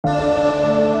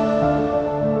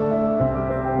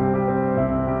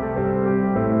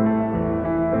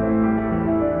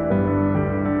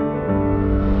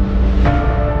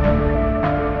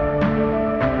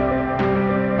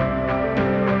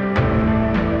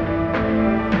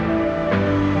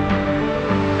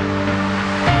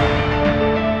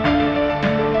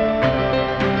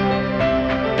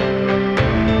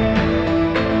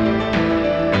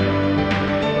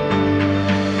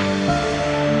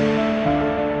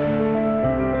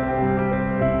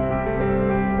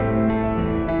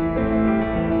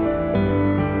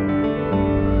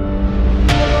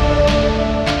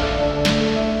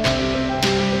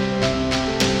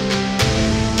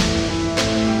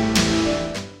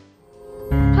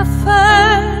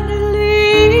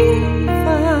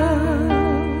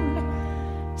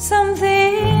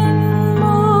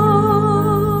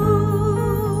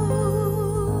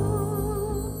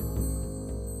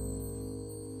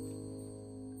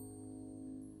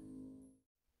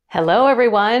Hello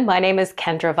everyone, my name is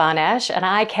Kendra Von Esh and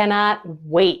I cannot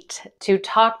wait to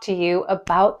talk to you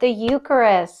about the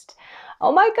Eucharist.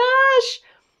 Oh my gosh,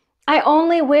 I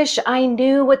only wish I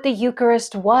knew what the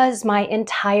Eucharist was my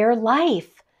entire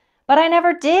life, but I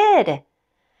never did.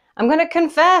 I'm going to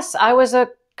confess I was a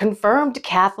confirmed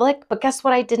Catholic, but guess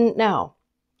what I didn't know?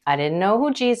 I didn't know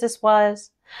who Jesus was.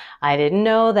 I didn't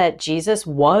know that Jesus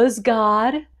was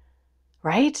God,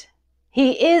 right?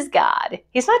 He is God.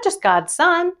 He's not just God's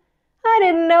son. I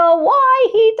didn't know why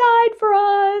he died for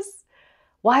us.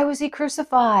 Why was he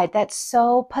crucified? That's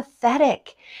so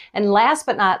pathetic. And last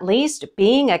but not least,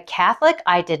 being a Catholic,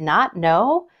 I did not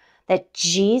know that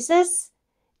Jesus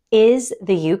is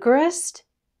the Eucharist.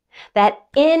 That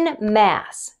in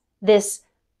Mass, this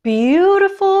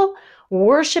beautiful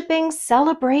worshiping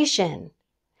celebration,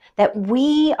 that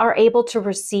we are able to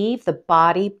receive the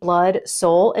body, blood,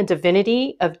 soul, and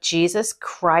divinity of Jesus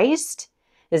Christ.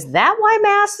 Is that why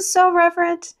Mass is so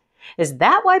reverent? Is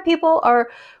that why people are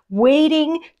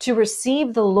waiting to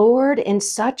receive the Lord in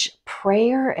such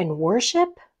prayer and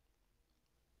worship?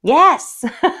 Yes.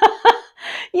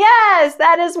 Yes,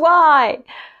 that is why.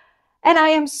 And I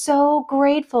am so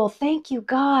grateful. Thank you,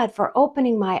 God, for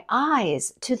opening my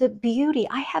eyes to the beauty.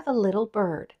 I have a little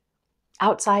bird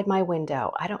outside my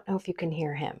window. I don't know if you can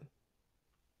hear him.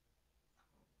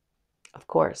 Of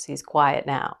course, he's quiet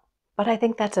now, but I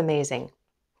think that's amazing.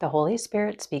 The Holy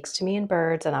Spirit speaks to me in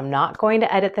birds, and I'm not going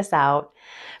to edit this out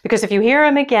because if you hear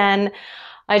him again,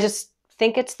 I just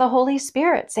think it's the Holy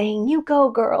Spirit saying, "You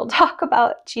go, girl, talk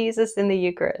about Jesus in the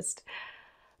Eucharist,"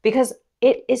 because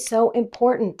it is so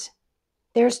important.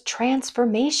 There's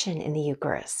transformation in the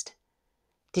Eucharist.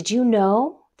 Did you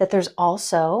know that there's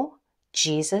also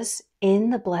Jesus in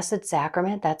the Blessed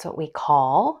Sacrament? That's what we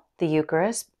call the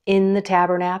Eucharist, in the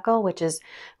tabernacle, which is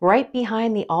right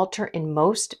behind the altar in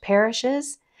most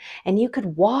parishes. And you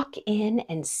could walk in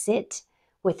and sit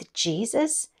with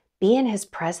Jesus, be in his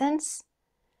presence.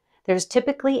 There's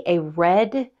typically a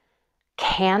red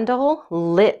candle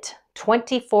lit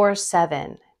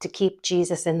 24/7 to keep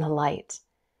Jesus in the light.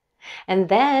 And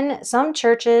then some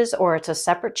churches, or it's a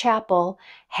separate chapel,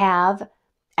 have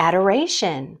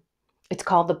adoration. It's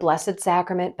called the Blessed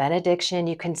Sacrament Benediction.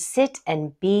 You can sit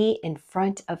and be in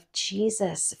front of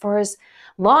Jesus for as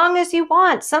long as you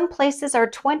want. Some places are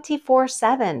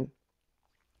 24/7.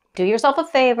 Do yourself a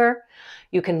favor.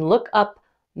 You can look up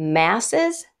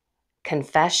Masses,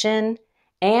 Confession,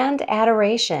 and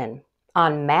Adoration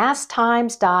on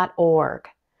masstimes.org.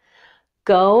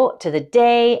 Go to the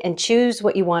day and choose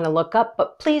what you want to look up,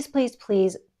 but please, please,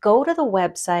 please go to the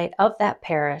website of that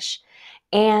parish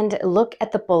and look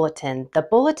at the bulletin. The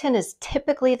bulletin is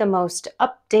typically the most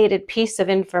updated piece of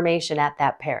information at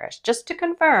that parish. Just to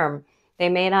confirm, they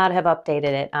may not have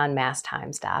updated it on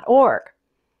masstimes.org.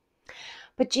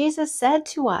 But Jesus said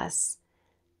to us,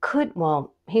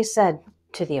 he said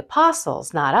to the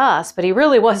apostles, not us, but he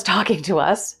really was talking to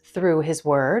us through his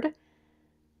word.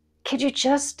 Could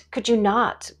you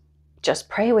not just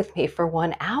pray with me for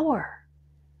 1 hour?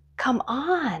 Come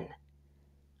on.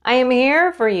 I am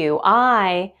here for you.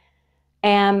 I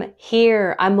am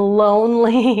here. I'm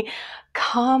lonely.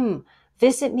 Come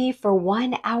visit me for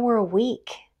 1 hour a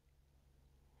week.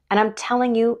 And I'm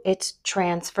telling you, it's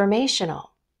transformational.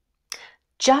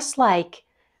 Just like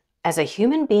as a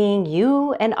human being,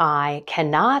 you and I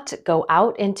cannot go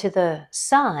out into the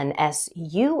sun,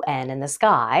 S-U-N, in the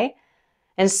sky,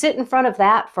 and sit in front of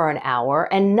that for an hour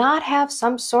and not have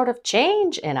some sort of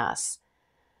change in us.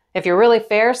 If you're really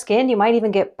fair-skinned, you might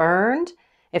even get burned.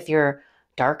 If you're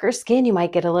darker skinned, you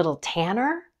might get a little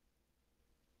tanner.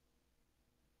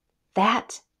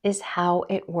 That is how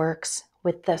it works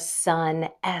with the sun,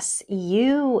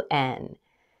 S-U-N.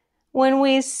 when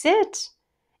we sit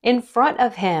in front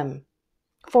of Him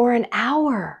for an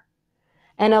hour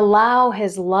and allow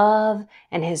His love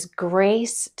and His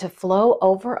grace to flow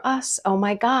over us, oh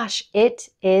my gosh, it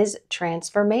is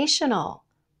transformational.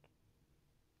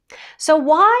 So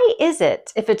why is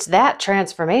it, if it's that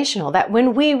transformational, that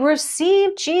when we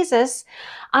receive Jesus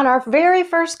on our very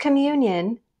first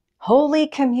communion, Holy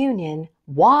Communion,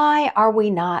 why are we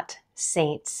not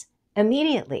saints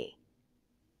immediately?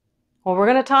 Well, we're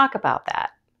going to talk about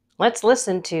that. Let's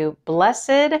listen to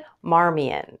Blessed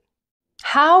Marmion.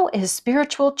 How is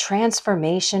spiritual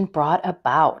transformation brought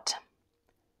about?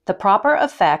 The proper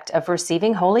effect of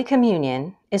receiving Holy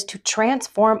Communion is to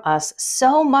transform us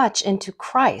so much into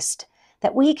Christ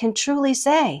that we can truly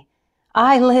say,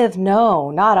 I live,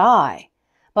 no, not I,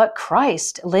 but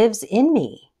Christ lives in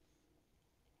me.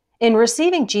 In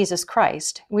receiving Jesus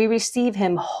Christ, we receive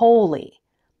Him wholly,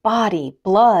 body,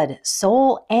 blood,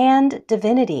 soul, and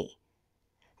divinity.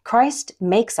 Christ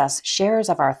makes us sharers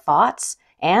of our thoughts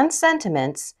and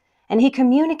sentiments, and He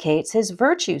communicates His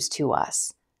virtues to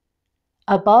us.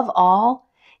 Above all,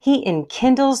 He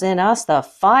enkindles in us the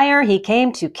fire He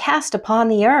came to cast upon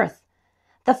the earth,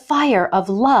 the fire of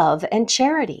love and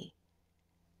charity.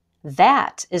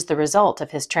 That is the result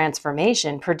of His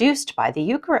transformation produced by the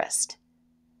Eucharist.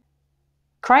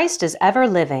 Christ is ever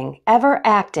living, ever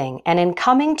acting, and in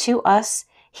coming to us,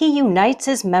 He unites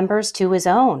His members to His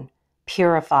own,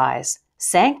 purifies,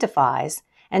 sanctifies,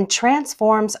 and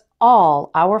transforms all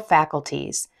our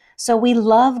faculties, so we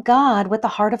love God with the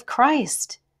heart of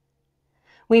Christ.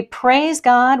 We praise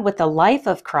God with the life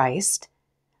of Christ.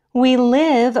 We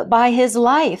live by His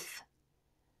life.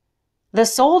 The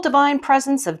sole divine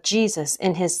presence of Jesus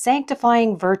in His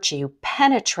sanctifying virtue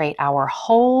penetrate our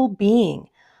whole being,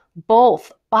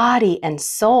 both body and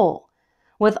soul,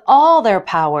 with all their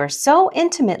power so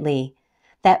intimately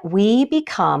that we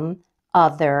become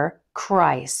other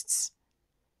Christs.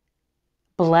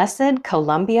 Blessed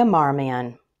Columbia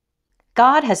Marmion.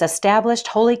 God has established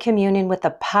Holy Communion with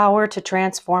the power to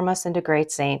transform us into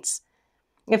great saints.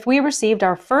 If we received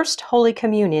our first Holy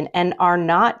Communion and are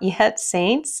not yet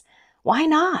saints, why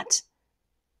not?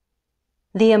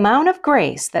 The amount of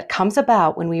grace that comes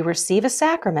about when we receive a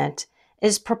sacrament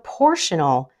is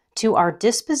proportional to our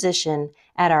disposition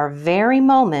at our very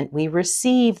moment we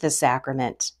receive the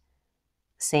sacrament.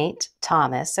 St.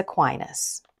 Thomas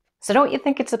Aquinas. So don't you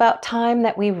think it's about time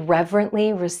that we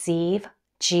reverently receive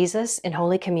Jesus in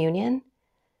Holy Communion?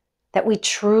 That we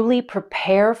truly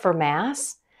prepare for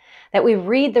Mass? That we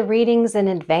read the readings in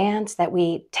advance? That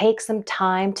we take some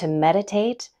time to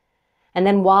meditate? And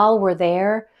then while we're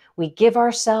there, we give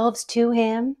ourselves to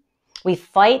Him? We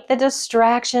fight the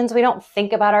distractions. We don't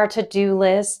think about our to-do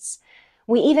lists.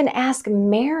 We even ask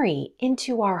Mary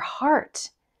into our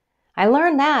heart. I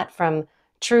learned that from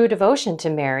True Devotion to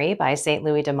Mary by St.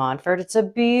 Louis de Montfort. It's a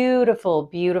beautiful,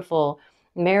 beautiful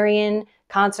Marian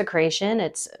consecration.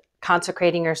 It's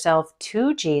consecrating yourself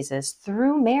to Jesus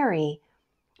through Mary.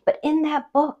 But in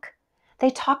that book, they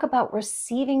talk about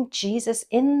receiving Jesus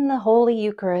in the Holy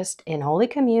Eucharist, in Holy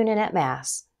Communion at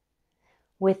Mass,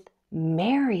 with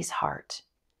Mary's heart,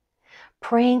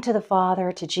 praying to the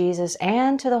Father, to Jesus,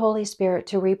 and to the Holy Spirit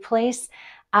to replace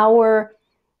our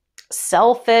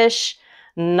selfish,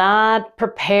 not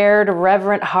prepared,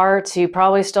 reverent hearts who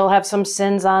probably still have some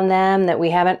sins on them that we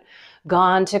haven't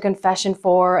gone to confession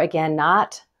for. Again,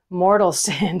 not mortal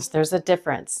sins. There's a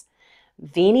difference.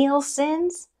 Venial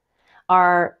sins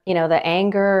are, the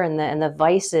anger and the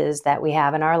vices that we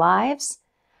have in our lives.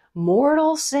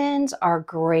 Mortal sins are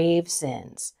grave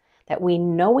sins that we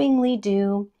knowingly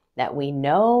do, that we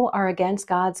know are against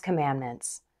God's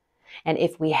commandments. And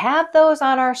if we have those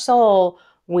on our soul,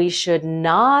 we should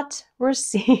not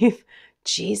receive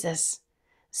Jesus.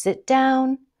 Sit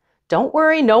down. Don't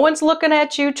worry. No one's looking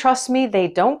at you. Trust me, they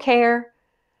don't care.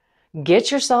 Get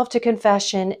yourself to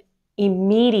confession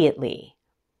immediately.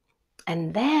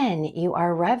 And then you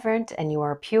are reverent and you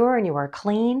are pure and you are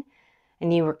clean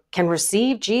and you can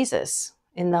receive Jesus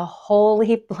in the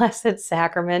holy, blessed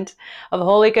sacrament of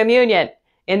Holy Communion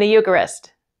in the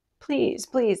Eucharist. Please,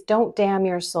 please don't damn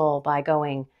your soul by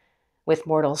going with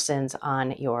mortal sins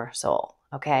on your soul,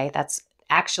 okay? That's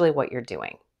actually what you're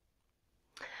doing.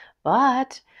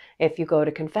 But if you go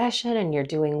to confession and you're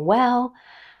doing well,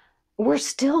 we're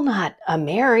still not a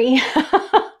Mary.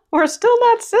 We're still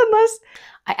not sinless.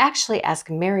 I actually ask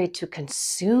Mary to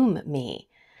consume me,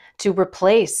 to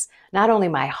replace not only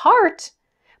my heart,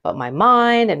 but my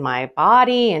mind and my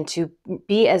body, and to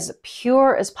be as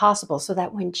pure as possible so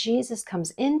that when Jesus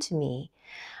comes into me,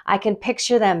 I can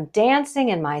picture them dancing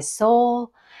in my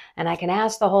soul, and I can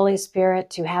ask the Holy Spirit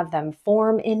to have them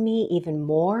form in me even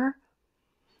more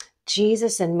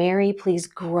Jesus and Mary, please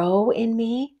grow in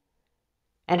me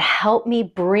and help me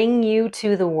bring you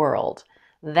to the world.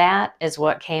 That is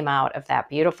what came out of that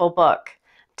beautiful book.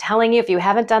 I'm telling you, if you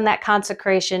haven't done that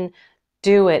consecration,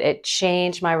 do it. It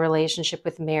changed my relationship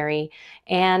with Mary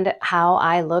and how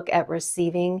I look at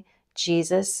receiving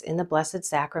Jesus in the Blessed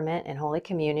Sacrament and Holy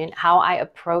Communion, how I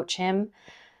approach him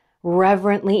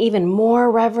reverently, even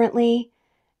more reverently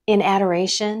in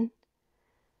adoration.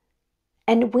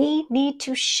 And we need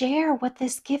to share what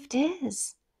this gift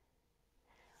is.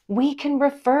 We can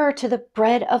refer to the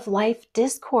bread of life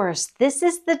discourse. This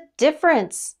is the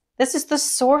difference. This is the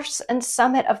source and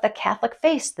summit of the Catholic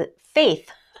faith.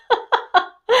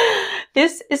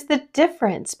 This is the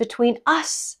difference between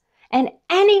us and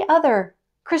any other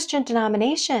Christian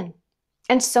denomination.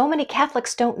 And so many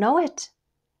Catholics don't know it.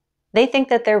 They think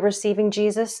that they're receiving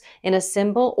Jesus in a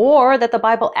symbol, or that the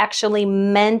Bible actually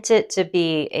meant it to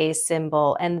be a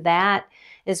symbol. And that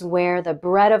is where the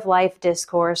Bread of Life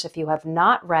discourse, if you have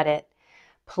not read it,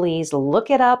 please look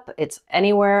it up. It's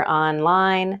anywhere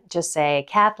online. Just say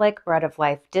Catholic Bread of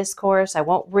Life discourse. I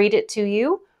won't read it to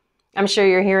you. I'm sure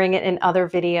you're hearing it in other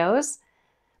videos.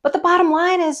 But the bottom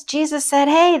line is Jesus said,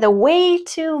 hey, the way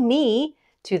to me,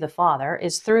 to the Father,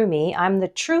 is through me. I'm the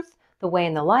truth, the way,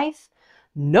 and the life.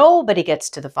 Nobody gets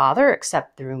to the Father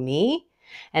except through me.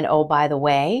 And oh, by the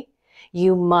way,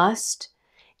 you must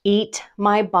eat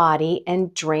my body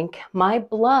and drink my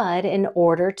blood in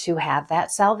order to have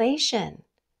that salvation.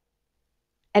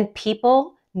 And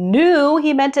people knew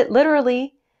he meant it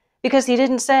literally, because he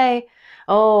didn't say,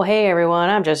 oh, hey, everyone,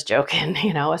 I'm just joking,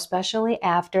 especially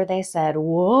after they said,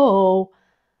 whoa,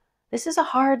 this is a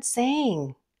hard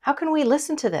saying. How can we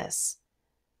listen to this?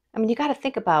 I mean, you got to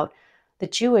think about the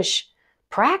Jewish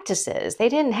practices. They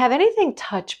didn't have anything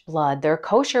touch blood. They're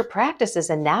kosher practices.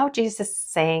 And now Jesus is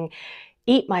saying,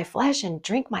 eat my flesh and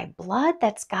drink my blood.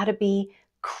 That's got to be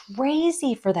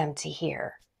crazy for them to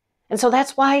hear. And so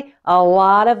that's why a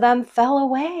lot of them fell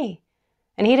away.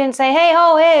 And he didn't say, hey,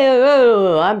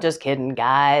 I'm just kidding,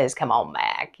 guys. Come on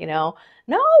back,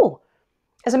 No.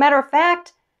 As a matter of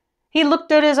fact, he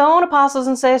looked at his own apostles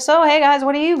and said, so, hey, guys,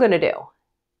 what are you going to do?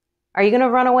 Are you going to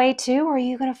run away too, or are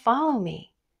you going to follow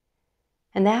me?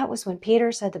 And that was when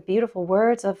Peter said the beautiful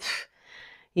words of,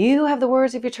 you have the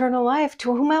words of eternal life.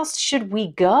 To whom else should we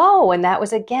go? And that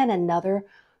was, again, another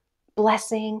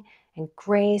blessing and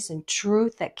grace and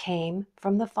truth that came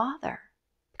from the Father,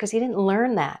 because he didn't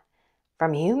learn that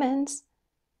from humans.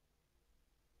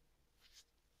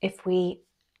 If we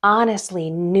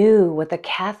honestly knew what the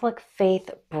Catholic faith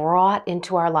brought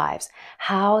into our lives,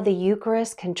 how the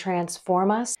Eucharist can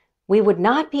transform us, we would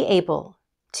not be able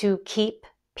to keep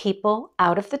people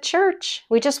out of the church.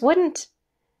 We just wouldn't.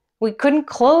 We couldn't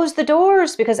close the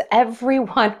doors because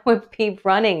everyone would be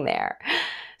running there.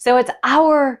 So it's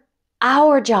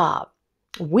our job.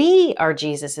 We are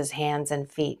Jesus's hands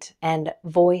and feet and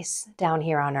voice down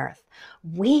here on earth.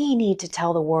 We need to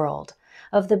tell the world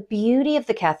of the beauty of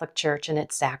the Catholic Church and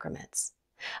its sacraments,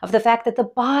 of the fact that the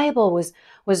Bible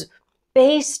was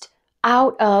based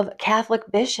out of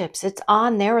Catholic bishops. It's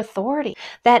on their authority.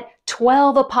 That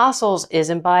 12 apostles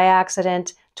isn't by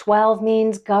accident. 12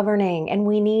 means governing, and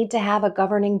we need to have a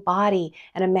governing body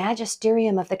and a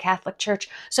magisterium of the Catholic Church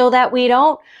so that we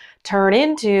don't turn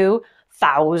into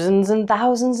thousands and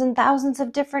thousands and thousands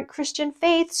of different Christian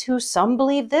faiths who some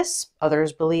believe this,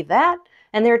 others believe that,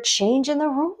 and they're changing the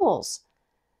rules.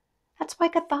 That's why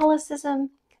Catholicism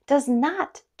does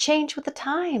not change with the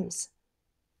times.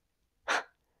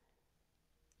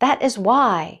 That is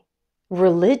why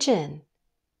religion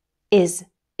is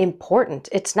important.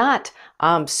 It's not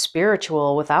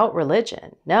spiritual without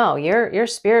religion. No, you're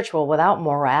spiritual without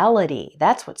morality.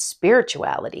 That's what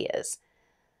spirituality is.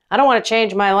 I don't want to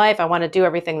change my life. I want to do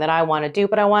everything that I want to do,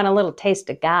 but I want a little taste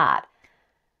of God.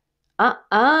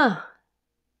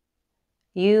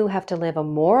 You have to live a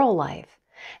moral life.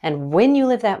 And when you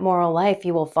live that moral life,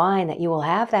 you will find that you will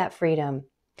have that freedom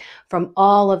from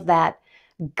all of that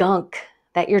gunk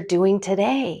that you're doing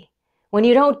today. When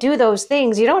you don't do those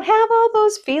things, you don't have all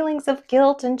those feelings of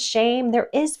guilt and shame. There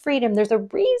is freedom. There's a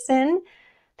reason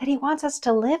that he wants us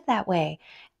to live that way.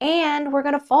 And we're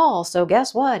going to fall. So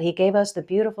guess what? He gave us the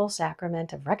beautiful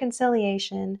sacrament of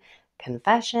reconciliation,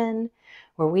 confession,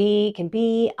 where we can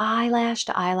be eyelash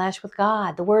to eyelash with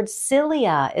God. The word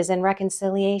cilia is in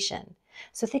reconciliation.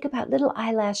 So think about little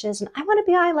eyelashes, and I want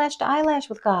to be eyelash to eyelash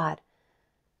with God.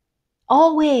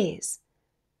 Always.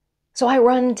 So I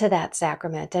run to that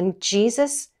sacrament, and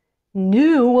Jesus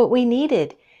knew what we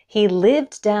needed. He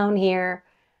lived down here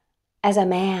as a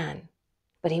man,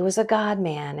 but he was a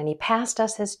God-man, and he passed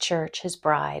us his church, his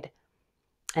bride.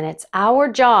 And it's our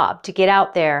job to get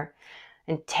out there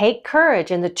and take courage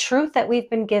in the truth that we've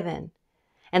been given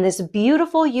and this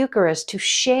beautiful Eucharist to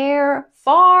share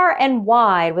far and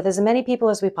wide with as many people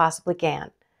as we possibly can.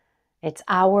 It's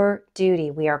our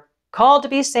duty. We are called to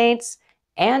be saints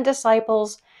and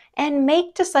disciples and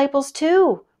make disciples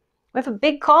too. We have a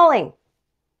big calling.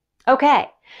 Okay,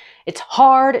 it's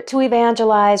hard to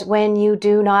evangelize when you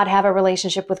do not have a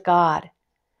relationship with God.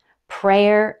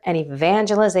 Prayer and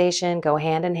evangelization go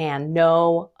hand in hand.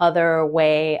 No other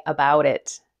way about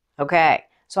it. Okay,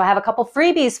 so I have a couple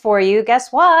freebies for you.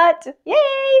 Guess what?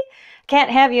 Yay! Can't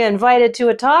have you invited to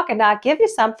a talk and not give you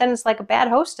something. It's like a bad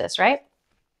hostess, right?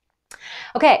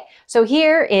 Okay, so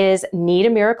here is Need a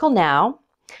Miracle Now.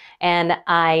 And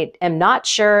I am not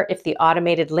sure if the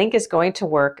automated link is going to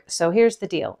work. So here's the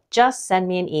deal. Just send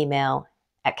me an email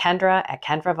at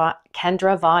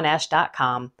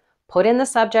kendravon.esh.com. Put in the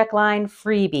subject line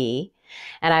freebie,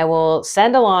 and I will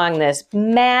send along this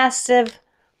massive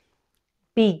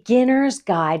beginner's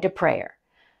guide to prayer.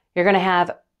 You're going to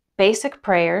have basic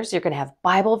prayers, you're going to have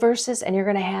Bible verses, and you're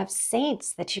going to have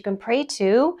saints that you can pray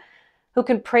to who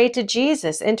can pray to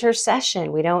Jesus,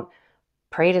 intercession. We don't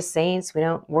pray to saints, we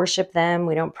don't worship them,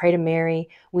 we don't pray to Mary.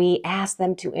 We ask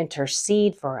them to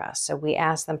intercede for us. So we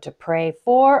ask them to pray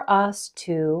for us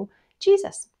to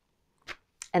Jesus.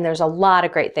 And there's a lot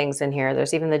of great things in here.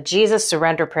 There's even the Jesus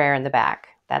surrender prayer in the back.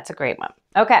 That's a great one.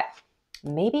 Okay,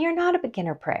 maybe you're not a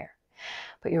beginner prayer,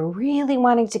 but you're really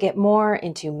wanting to get more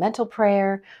into mental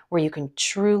prayer where you can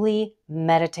truly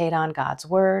meditate on God's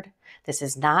word. This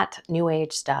is not New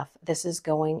Age stuff. This is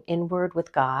going inward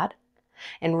with God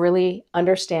and really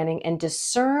understanding and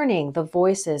discerning the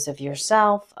voices of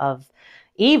yourself, of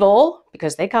evil,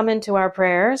 because they come into our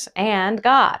prayers, and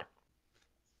God.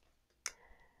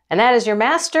 And that is your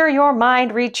Master Your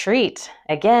Mind retreat.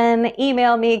 Again,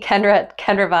 email me, Kendra at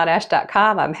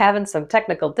kendravonesh.com. I'm having some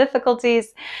technical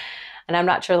difficulties, and I'm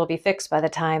not sure they'll be fixed by the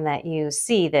time that you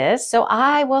see this, so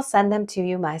I will send them to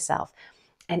you myself.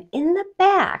 And in the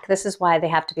back, this is why they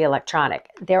have to be electronic,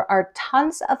 there are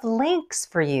tons of links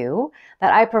for you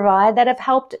that I provide that have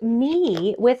helped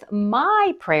me with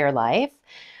my prayer life.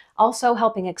 Also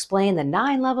helping explain the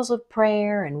 9 levels of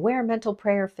prayer and where mental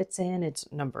prayer fits in.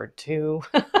 It's number 2.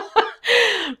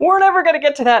 We're never going to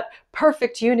get to that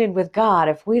perfect union with God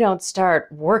if we don't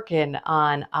start working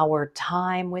on our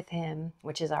time with Him,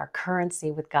 which is our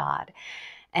currency with God,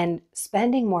 and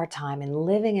spending more time and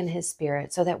living in His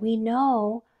Spirit so that we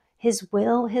know His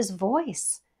will, His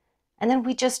voice, and then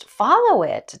we just follow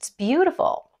it. It's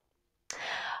beautiful.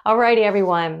 Alrighty,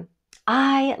 everyone.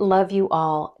 I love you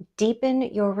all.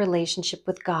 Deepen your relationship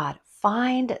with God.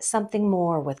 Find something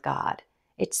more with God.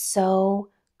 It's so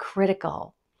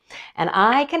critical. And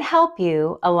I can help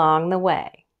you along the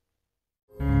way.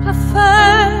 I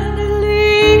finally